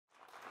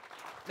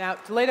Now,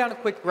 to lay down a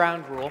quick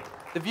ground rule,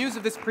 the views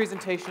of this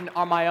presentation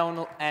are my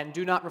own and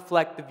do not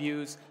reflect the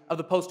views of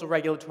the Postal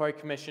Regulatory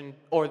Commission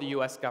or the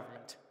US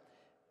government.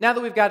 Now that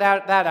we've got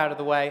that out of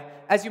the way,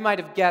 as you might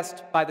have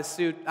guessed by the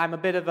suit, I'm a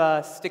bit of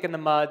a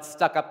stick-in-the-mud,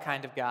 stuck-up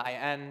kind of guy,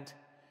 and,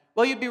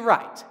 well, you'd be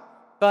right.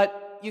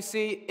 But, you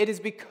see, it is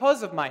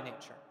because of my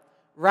nature,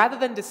 rather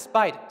than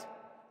despite it,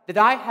 that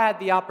I had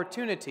the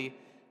opportunity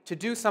to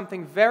do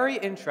something very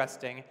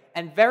interesting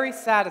and very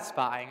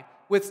satisfying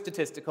with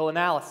statistical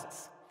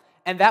analysis.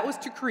 And that was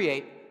to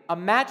create a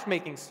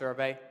matchmaking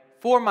survey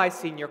for my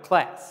senior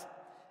class.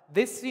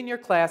 This senior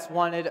class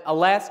wanted a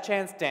last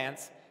chance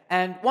dance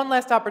and one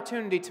last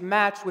opportunity to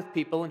match with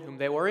people in whom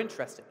they were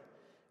interested.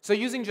 So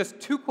using just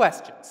 2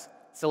 questions,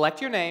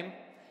 select your name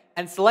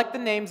and select the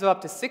names of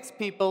up to 6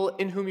 people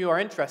in whom you are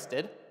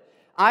interested,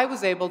 I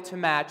was able to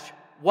match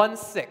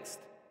 1/6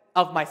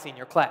 of my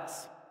senior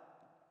class.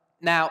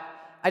 Now,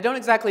 I don't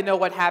exactly know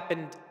what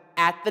happened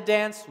at the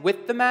dance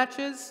with the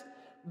matches,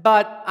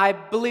 but I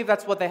believe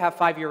that's what they have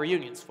 5-year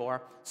reunions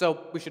for,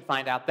 so we should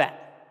find out then.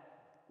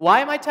 Why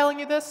am I telling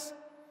you this?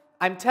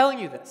 I'm telling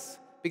you this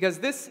because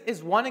this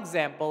is one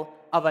example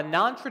of a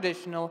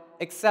non-traditional,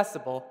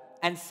 accessible,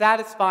 and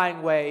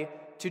satisfying way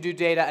to do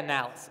data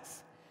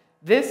analysis.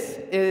 This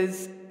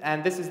is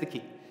the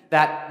key,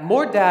 that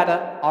more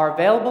data are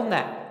available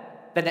now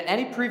than at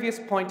any previous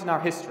point in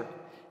our history,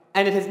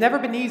 and it has never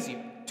been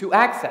easier to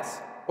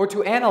access or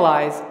to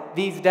analyze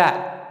these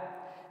data.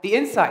 The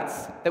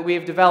insights that we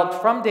have developed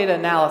from data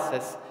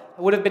analysis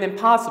would have been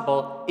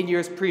impossible in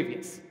years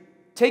previous.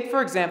 Take,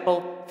 for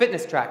example,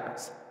 fitness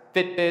trackers,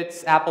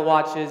 Fitbits, Apple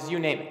Watches, you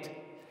name it.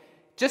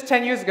 Just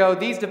 10 years ago,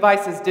 these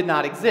devices did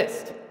not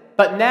exist,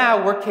 but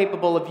now we're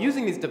capable of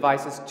using these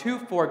devices to,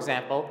 for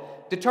example,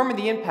 determine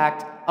the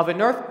impact of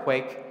an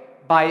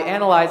earthquake by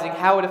analyzing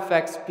how it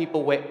affects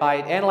people, by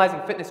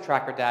analyzing fitness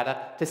tracker data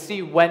to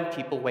see when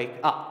people wake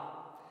up.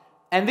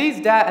 And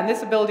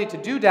this ability to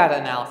do data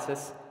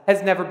analysis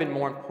has never been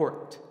more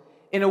important.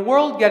 In a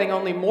world getting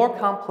only more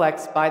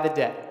complex by the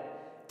day,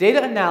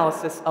 data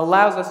analysis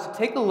allows us to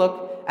take a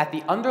look at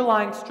the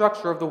underlying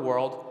structure of the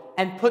world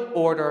and put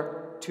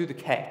order to the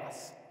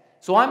chaos.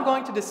 So I'm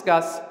going to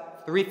discuss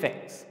 3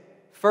 things.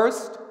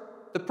 First,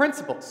 the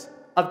principles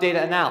of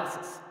data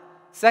analysis.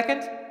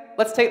 Second,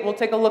 we'll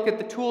take a look at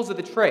the tools of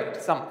the trade,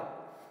 some of them.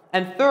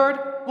 And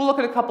third, we'll look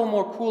at a couple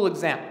more cool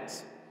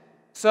examples.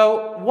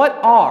 So what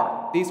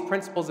are these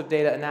principles of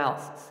data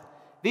analysis?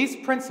 These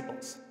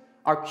principles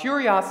are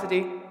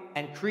curiosity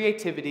and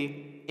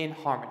creativity in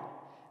harmony.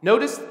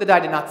 Notice that I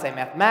did not say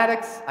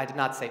mathematics, I did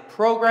not say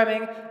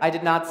programming, I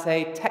did not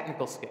say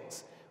technical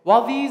skills.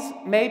 While these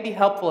may be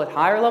helpful at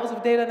higher levels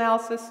of data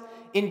analysis,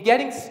 in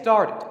getting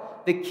started,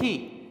 the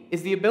key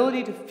is the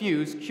ability to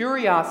fuse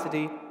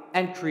curiosity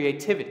and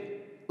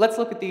creativity. Let's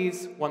look at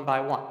these one by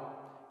one.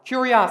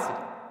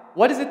 Curiosity.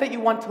 What is it that you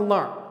want to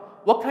learn?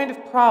 What kind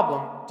of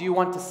problem do you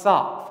want to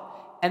solve?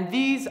 And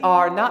these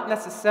are not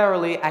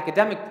necessarily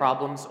academic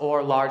problems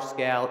or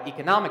large-scale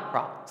economic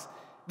problems.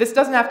 This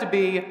doesn't have to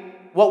be,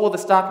 what will the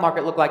stock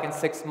market look like in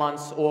 6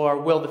 months, or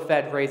will the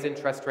Fed raise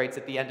interest rates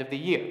at the end of the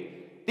year?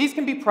 These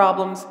can be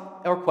problems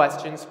or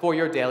questions for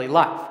your daily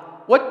life.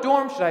 What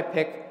dorm should I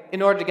pick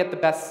in order to get the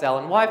best cell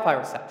and Wi-Fi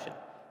reception?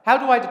 How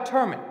do I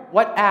determine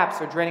what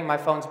apps are draining my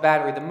phone's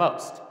battery the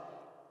most?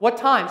 What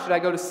time should I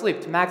go to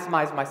sleep to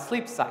maximize my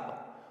sleep cycle?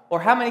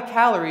 Or how many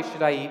calories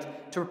should I eat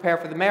to prepare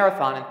for the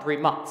marathon in 3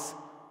 months?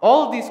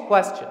 All of these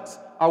questions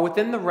are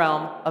within the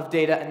realm of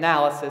data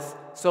analysis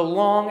so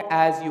long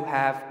as you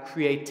have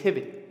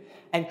creativity.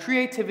 And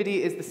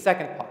creativity is the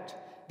second part.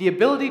 The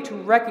ability to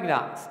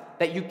recognize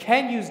that you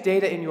can use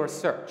data in your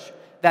search,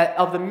 that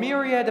of the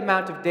myriad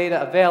amount of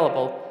data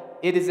available,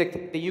 it is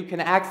that you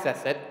can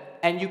access it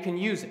and you can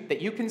use it,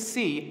 that you can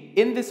see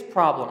in this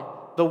problem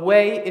the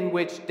way in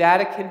which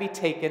data can be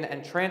taken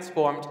and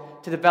transformed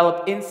to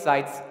develop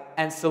insights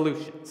and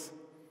solutions.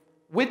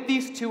 With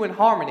these 2 in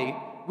harmony,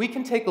 we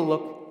can take a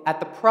look at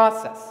the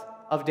process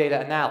of data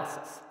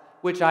analysis,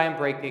 which I am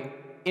breaking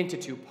into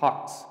 2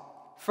 parts.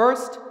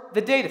 First,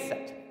 the data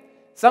set,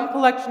 some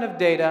collection of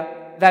data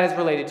that is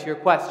related to your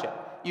question,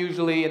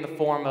 usually in the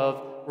form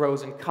of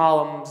rows and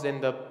columns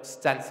in the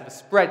sense of a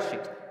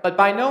spreadsheet, but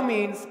by no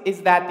means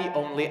is that the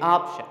only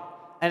option.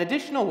 An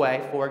additional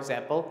way, for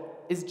example,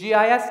 is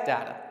GIS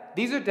data.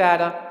 These are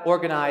data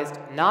organized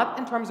not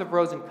in terms of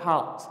rows and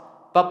columns,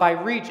 but by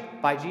region,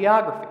 by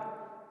geography.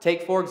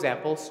 Take, for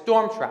example,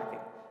 storm tracking.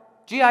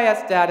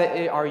 GIS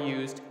data are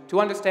used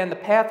to understand the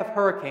path of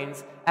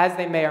hurricanes as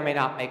they may or may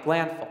not make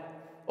landfall.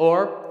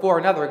 Or, for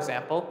another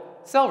example,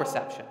 cell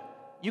reception.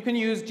 You can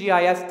use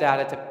GIS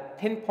data to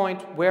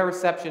pinpoint where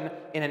reception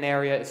in an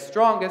area is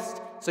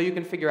strongest, so you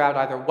can figure out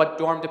either what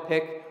dorm to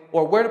pick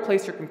or where to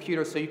place your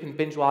computer so you can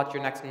binge watch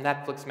your next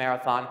Netflix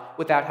marathon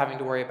without having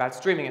to worry about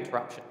streaming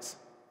interruptions.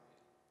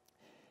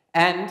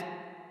 And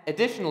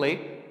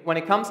additionally, when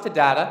it comes to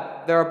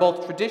data, there are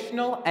both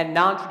traditional and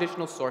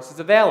non-traditional sources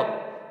available.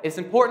 It's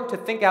important to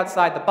think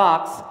outside the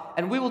box,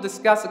 and we will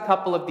discuss a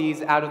couple of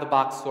these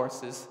out-of-the-box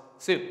sources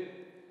soon.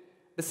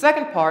 The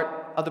second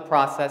part of the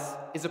process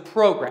is a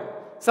program,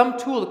 some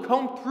tool to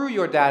comb through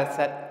your data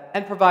set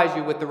and provide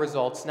you with the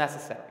results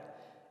necessary.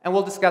 And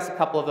we'll discuss a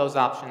couple of those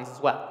options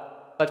as well.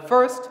 But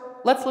first,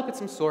 let's look at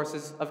some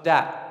sources of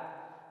data.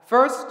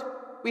 First,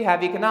 we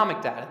have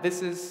economic data.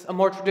 This is a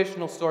more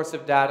traditional source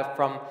of data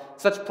from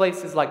such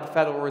places like the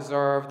Federal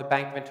Reserve, the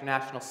Bank of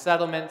International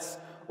Settlements,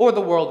 or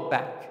the World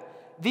Bank.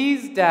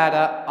 These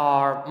data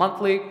are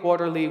monthly,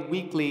 quarterly,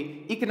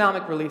 weekly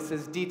economic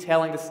releases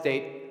detailing the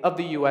state of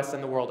the US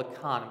and the world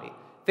economy.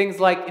 Things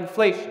like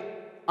inflation,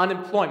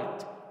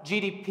 unemployment,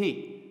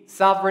 GDP,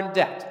 sovereign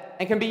debt,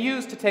 and can be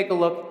used to take a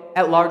look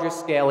at larger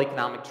scale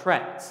economic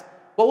trends.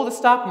 What will the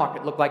stock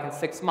market look like in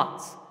 6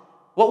 months?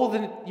 What will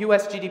the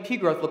US GDP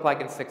growth look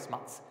like in 6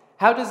 months?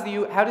 How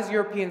does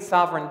European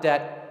sovereign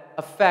debt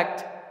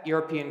affect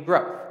European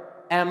growth?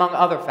 And among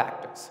other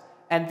factors.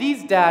 And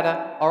these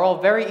data are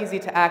all very easy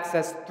to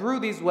access through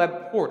these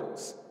web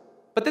portals.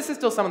 But this is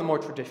still some of the more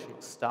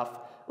traditional stuff.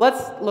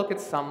 Let's look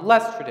at some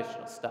less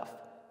traditional stuff.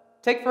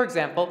 Take, for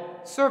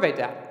example, survey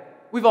data.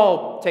 We've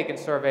all taken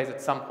surveys at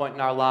some point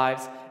in our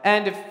lives,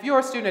 and if you're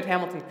a student at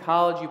Hamilton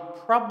College, you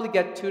probably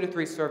get 2 to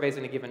 3 surveys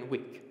in a given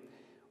week.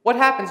 What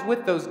happens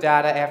with those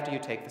data after you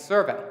take the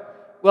survey?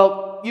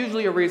 Well,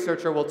 usually a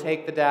researcher will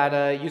take the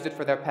data, use it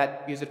for their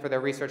pet, use it for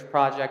their research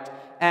project,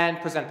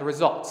 and present the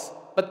results.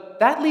 But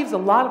that leaves a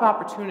lot of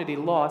opportunity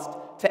lost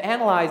to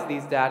analyze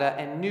these data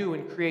in new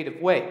and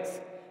creative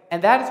ways.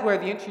 And that is where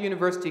the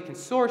Inter-University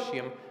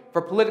Consortium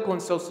for Political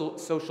and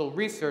Social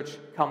Research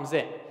comes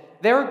in.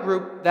 They're a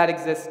group that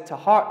exists to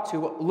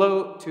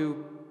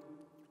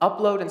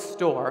upload and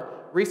store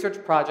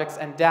research projects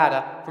and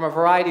data from a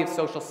variety of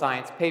social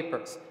science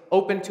papers,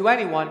 open to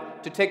anyone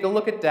to take a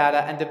look at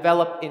data and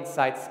develop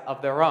insights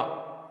of their own.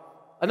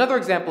 Another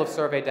example of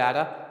survey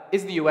data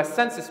is the US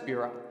Census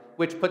Bureau,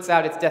 which puts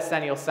out its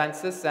decennial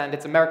census and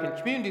its American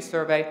Community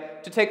Survey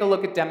to take a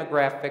look at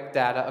demographic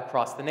data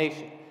across the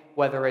nation,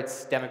 whether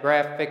it's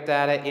demographic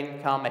data,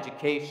 income,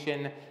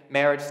 education,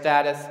 marriage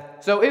status.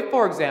 So if,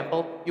 for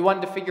example, you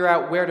wanted to figure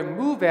out where to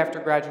move after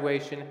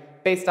graduation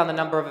based on the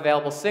number of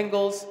available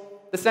singles,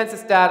 the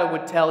census data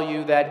would tell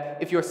you that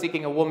if you're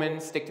seeking a woman,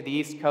 stick to the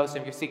East Coast,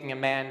 and if you're seeking a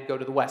man, go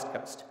to the West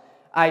Coast.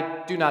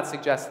 I do not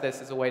suggest this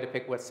as a way to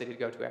pick what city to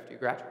go to after you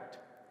graduate.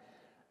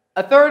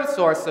 A third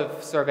source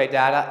of survey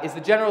data is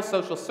the General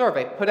Social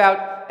Survey, put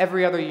out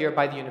every other year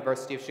by the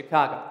University of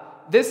Chicago.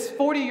 This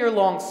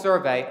 40-year-long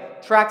survey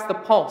tracks the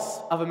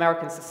pulse of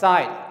American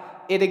society.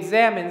 It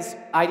examines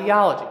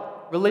ideology,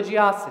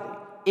 religiosity,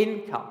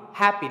 income,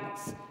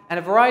 happiness, and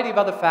a variety of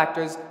other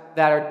factors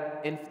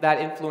that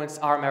influence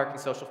our American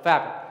social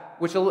fabric.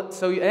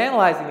 So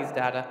analyzing these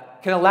data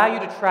can allow you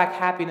to track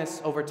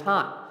happiness over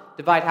time,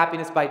 divide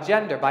happiness by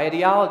gender, by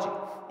ideology,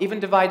 even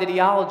divide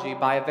ideology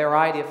by a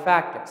variety of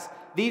factors.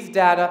 These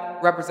data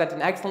represent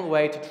an excellent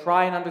way to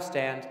try and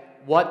understand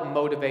what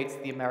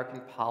motivates the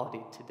American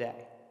polity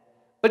today.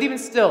 But even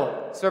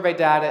still, survey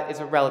data is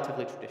a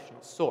relatively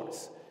traditional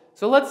source.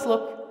 So let's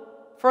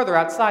look further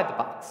outside the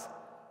box.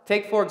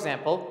 Take, for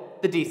example,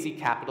 the DC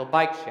Capitol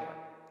Bike Share.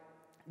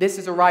 This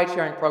is a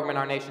ride-sharing program in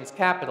our nation's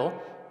capital,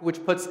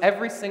 which puts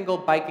every single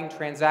biking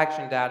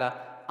transaction data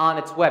on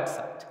its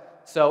website.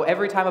 So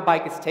every time a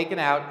bike is taken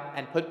out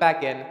and put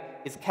back in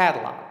is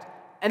cataloged.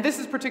 And this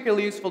is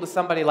particularly useful to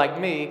somebody like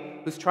me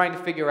who's trying to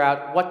figure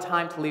out what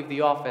time to leave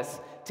the office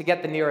to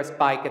get the nearest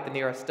bike at the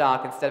nearest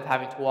dock instead of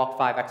having to walk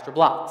 5 extra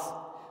blocks.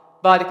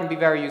 But it can be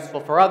very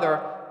useful for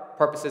other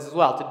purposes as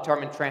well, to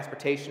determine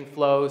transportation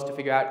flows, to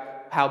figure out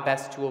how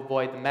best to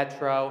avoid the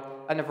metro,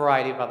 and a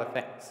variety of other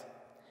things.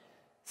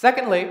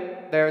 Secondly,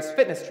 there's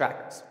fitness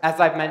trackers.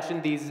 As I've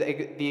mentioned,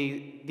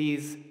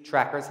 these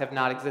trackers have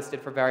not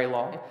existed for very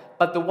long,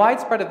 but the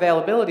widespread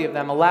availability of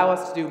them allow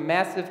us to do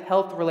massive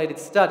health-related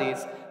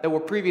studies that were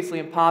previously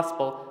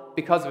impossible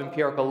because of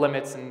empirical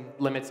limits and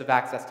limits of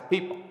access to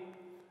people.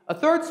 A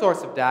third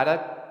source of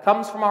data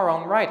comes from our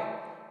own writing.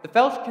 The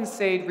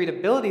Felch-Kincaid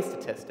readability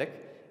statistic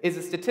is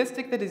a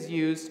statistic that is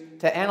used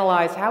to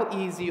analyze how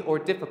easy or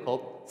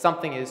difficult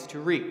something is to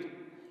read.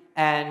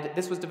 And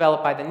this was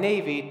developed by the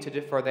Navy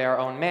for their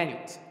own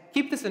manuals.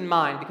 Keep this in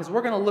mind because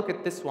we're going to look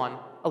at this one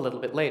a little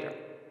bit later.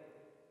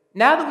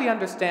 Now that we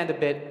understand a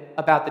bit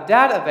about the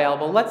data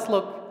available, let's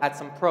look at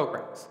some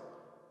programs.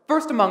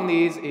 First among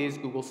these is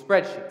Google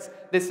Spreadsheets.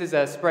 This is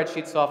a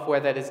spreadsheet software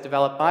that is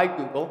developed by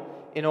Google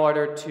in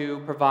order to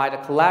provide a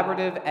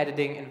collaborative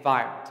editing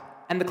environment.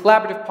 And the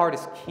collaborative part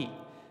is key.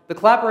 The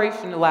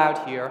collaboration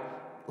allowed here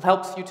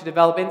helps you to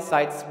develop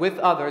insights with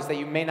others that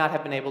you may not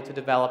have been able to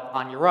develop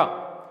on your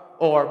own,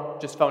 or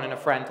just phone in a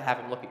friend to have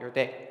him look at your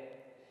data.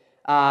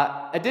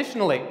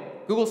 Additionally,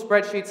 Google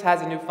Spreadsheets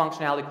has a new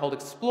functionality called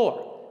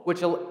Explore,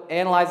 which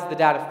analyzes the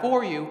data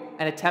for you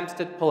and attempts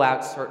to pull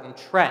out certain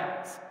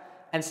trends.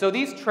 And so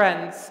these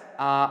trends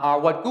are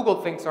what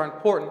Google thinks are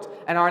important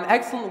and are an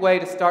excellent way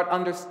to start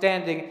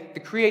understanding the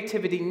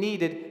creativity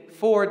needed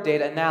for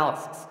data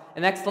analysis.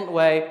 An excellent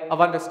way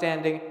of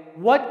understanding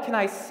what can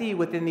I see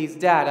within these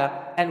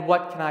data and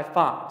what can I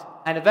find?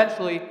 And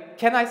eventually,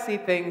 can I see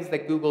things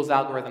that Google's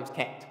algorithms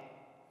can't?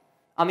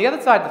 On the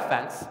other side of the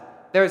fence,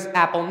 there's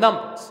Apple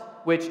Numbers,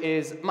 which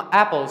is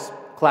Apple's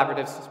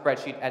collaborative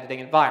spreadsheet editing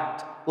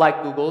environment.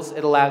 Like Google's,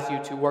 it allows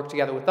you to work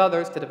together with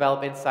others to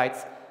develop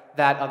insights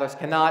that others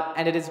cannot,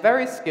 and it is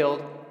very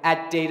skilled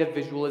at data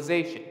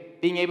visualization,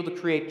 being able to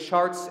create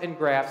charts and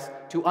graphs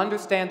to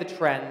understand the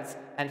trends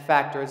and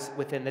factors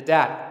within the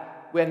data.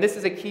 And this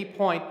is a key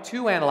point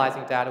to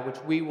analyzing data, which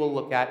we will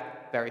look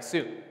at very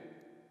soon.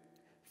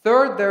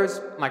 Third, there's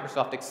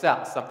Microsoft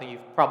Excel, something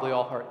you've probably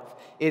all heard of.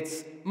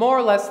 It's more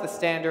or less the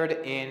standard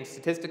in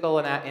statistical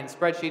and in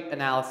spreadsheet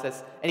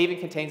analysis, and even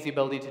contains the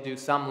ability to do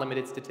some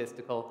limited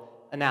statistical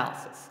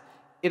analysis.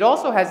 It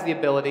also has the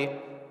ability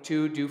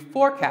to do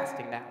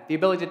forecasting now, the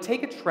ability to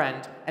take a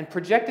trend and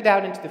project it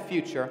out into the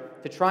future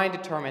to try and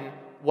determine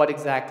what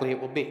exactly it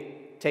will be.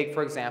 Take,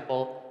 for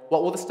example,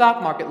 what will the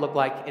stock market look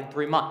like in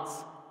 3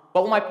 months?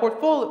 What will my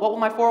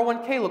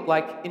 401k look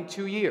like in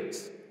 2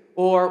 years?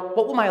 Or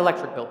what will my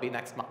electric bill be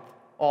next month?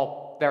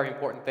 All very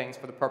important things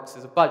for the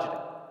purposes of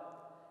budgeting.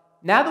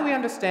 Now that we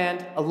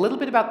understand a little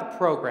bit about the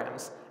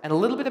programs and a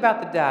little bit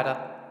about the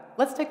data,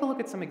 let's take a look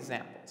at some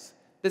examples.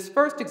 This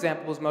first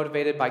example was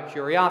motivated by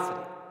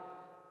curiosity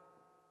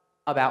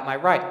about my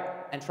writing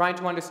and trying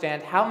to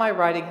understand how my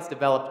writing has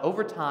developed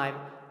over time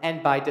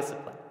and by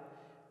discipline.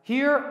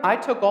 Here, I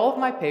took all of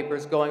my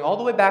papers going all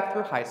the way back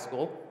through high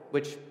school,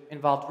 which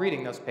involved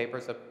reading those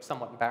papers, a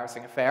somewhat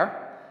embarrassing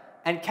affair,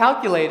 and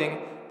calculating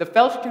the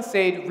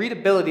Felch-Kincaid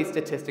readability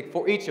statistic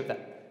for each of them.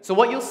 So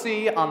what you'll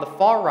see on the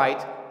far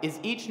right is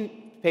each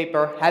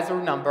paper has a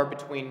number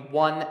between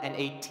 1 and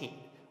 18,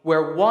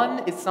 where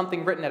 1 is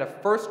something written at a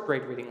first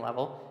grade reading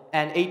level,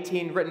 and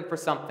 18 written for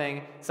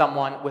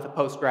someone with a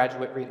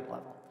postgraduate reading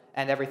level,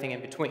 and everything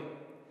in between.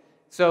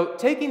 So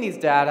taking these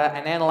data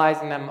and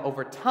analyzing them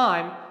over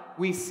time,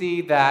 we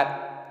see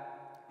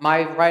that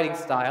my writing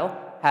style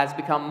has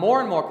become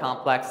more and more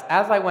complex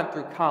as I went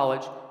through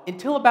college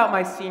until about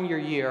my senior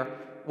year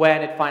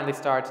when it finally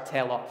started to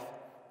tail off.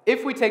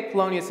 If we take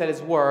Polonius at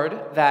his word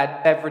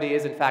that brevity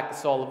is in fact the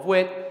soul of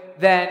wit,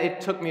 then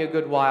it took me a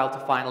good while to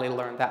finally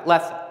learn that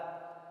lesson.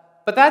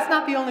 But that's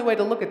not the only way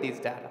to look at these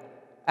data.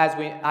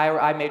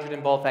 I majored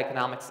in both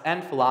economics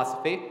and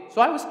philosophy,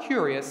 so I was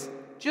curious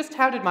just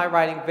how did my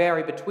writing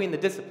vary between the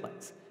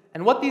disciplines.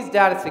 And what these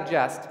data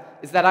suggest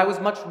is that I was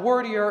much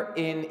wordier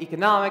in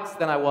economics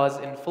than I was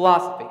in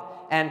philosophy.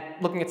 And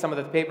looking at some of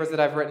the papers that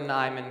I've written,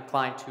 I'm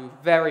inclined to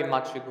very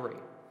much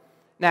agree.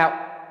 Now,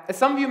 as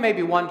some of you may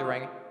be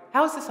wondering,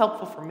 how is this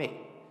helpful for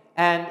me?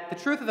 And the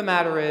truth of the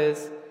matter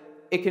is,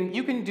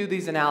 you can do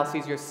these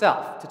analyses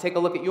yourself to take a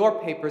look at your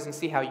papers and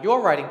see how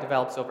your writing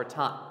develops over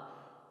time.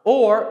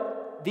 Or,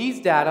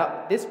 these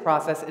data, this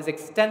process is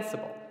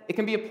extensible. It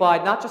can be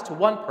applied not just to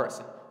one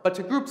person, but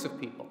to groups of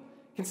people.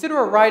 Consider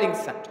a writing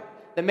center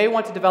that may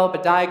want to develop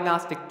a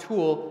diagnostic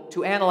tool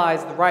to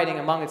analyze the writing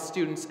among its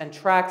students and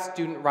track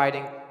student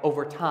writing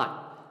over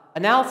time.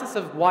 Analysis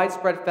of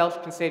widespread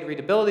Felch-Kincaid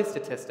readability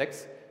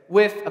statistics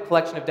with a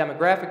collection of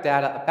demographic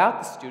data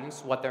about the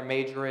students, what their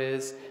major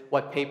is,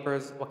 what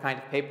kind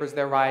of papers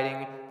they're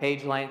writing,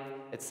 page length,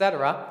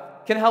 etc.,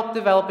 can help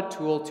develop a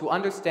tool to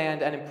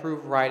understand and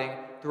improve writing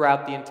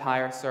throughout the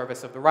entire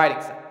service of a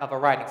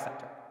writing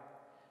center.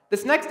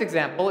 This next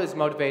example is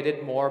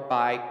motivated more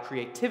by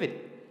creativity.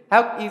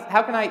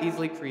 How can I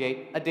easily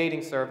create a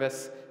dating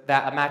service,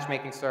 a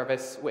matchmaking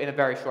service, in a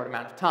very short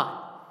amount of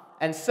time?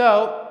 And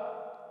so,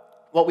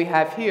 what we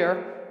have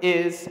here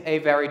is a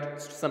very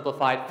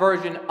simplified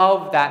version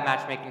of that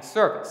matchmaking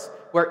service,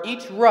 where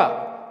each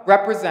row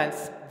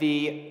represents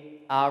the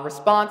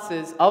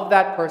responses of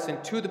that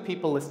person to the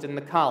people listed in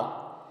the column.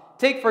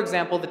 Take, for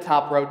example, the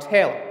top row,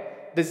 Taylor.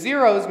 The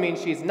zeros mean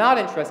she's not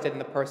interested in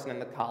the person in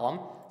the column,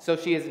 so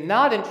she is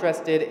not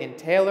interested in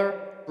Taylor,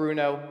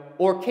 Bruno,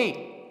 or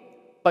Katie.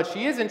 But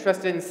she is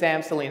interested in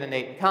Sam, Selena,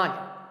 Nate, and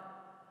Kanye.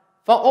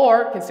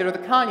 Or consider the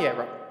Kanye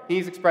row.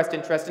 He's expressed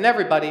interest in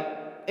everybody,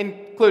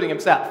 including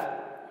himself.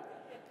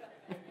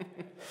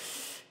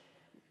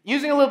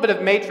 Using a little bit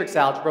of matrix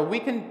algebra, we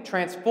can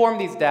transform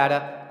these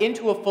data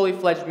into a fully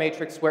fledged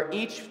matrix where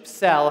each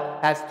cell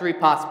has 3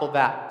 possible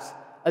values.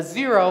 A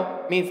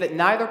 0 means that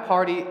neither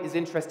party is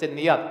interested in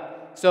the other.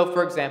 So,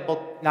 for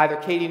example, neither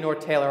Katie nor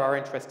Taylor are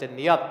interested in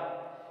the other.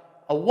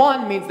 A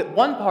 1 means that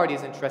one party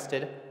is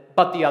interested,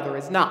 but the other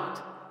is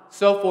not.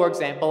 So, for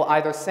example,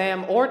 either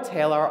Sam or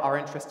Taylor are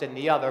interested in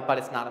the other, but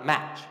it's not a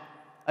match.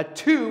 A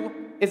 2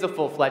 is a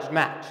full-fledged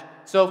match.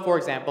 So, for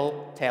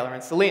example, Taylor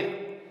and Selena.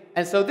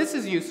 And so this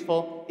is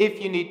useful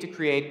if you need to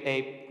create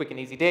a quick and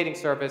easy dating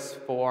service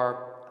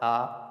for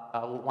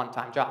a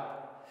one-time job.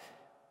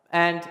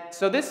 And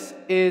so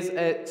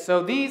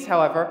these,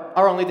 however,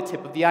 are only the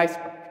tip of the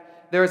iceberg.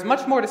 There is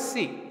much more to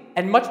see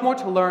and much more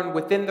to learn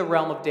within the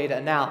realm of data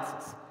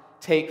analysis.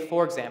 Take,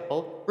 for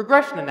example,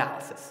 regression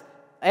analysis,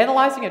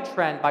 analyzing a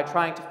trend by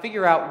trying to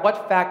figure out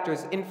what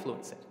factors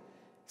influence it.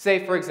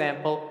 Say, for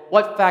example,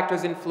 what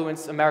factors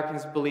influence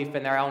Americans' belief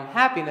in their own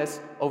happiness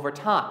over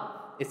time?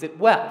 Is it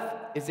wealth?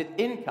 Is it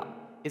income?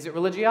 Is it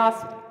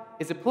religiosity?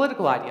 Is it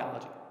political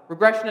ideology?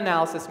 Regression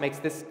analysis makes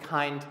this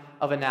kind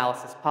of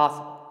analysis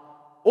possible.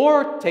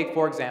 Or take,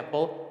 for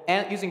example,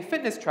 using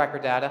fitness tracker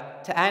data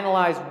to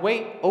analyze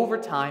weight over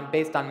time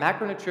based on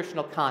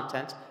macronutritional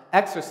content,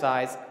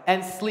 exercise,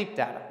 and sleep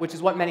data, which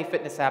is what many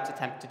fitness apps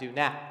attempt to do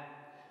now.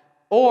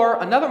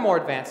 Or another more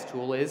advanced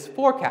tool is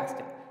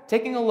forecasting,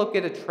 taking a look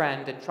at a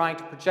trend and trying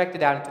to project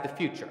it out into the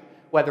future,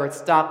 whether it's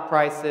stock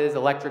prices,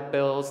 electric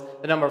bills,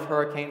 the number of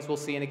hurricanes we'll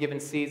see in a given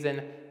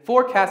season.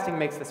 Forecasting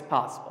makes this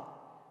possible.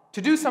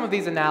 To do some of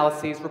these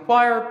analyses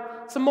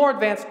require some more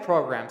advanced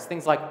programs,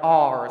 things like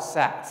R or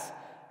SAS.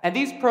 And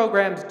these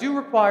programs do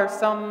require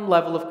some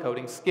level of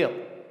coding skill.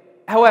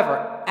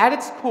 However, at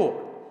its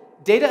core,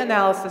 data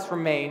analysis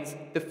remains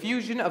the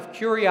fusion of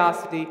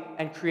curiosity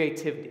and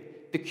creativity.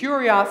 The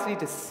curiosity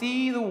to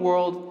see the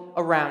world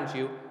around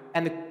you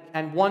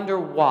and wonder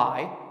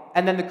why,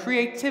 and then the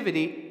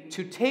creativity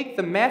to take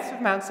the massive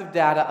amounts of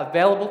data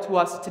available to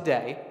us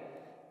today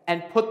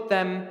and put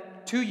them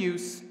to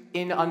use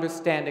in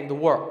understanding the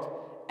world.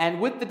 And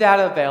with the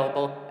data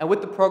available and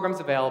with the programs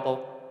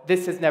available,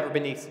 this has never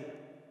been easier.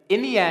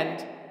 In the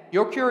end,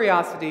 your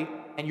curiosity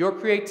and your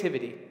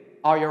creativity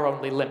are your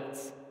only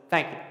limits.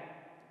 Thank you.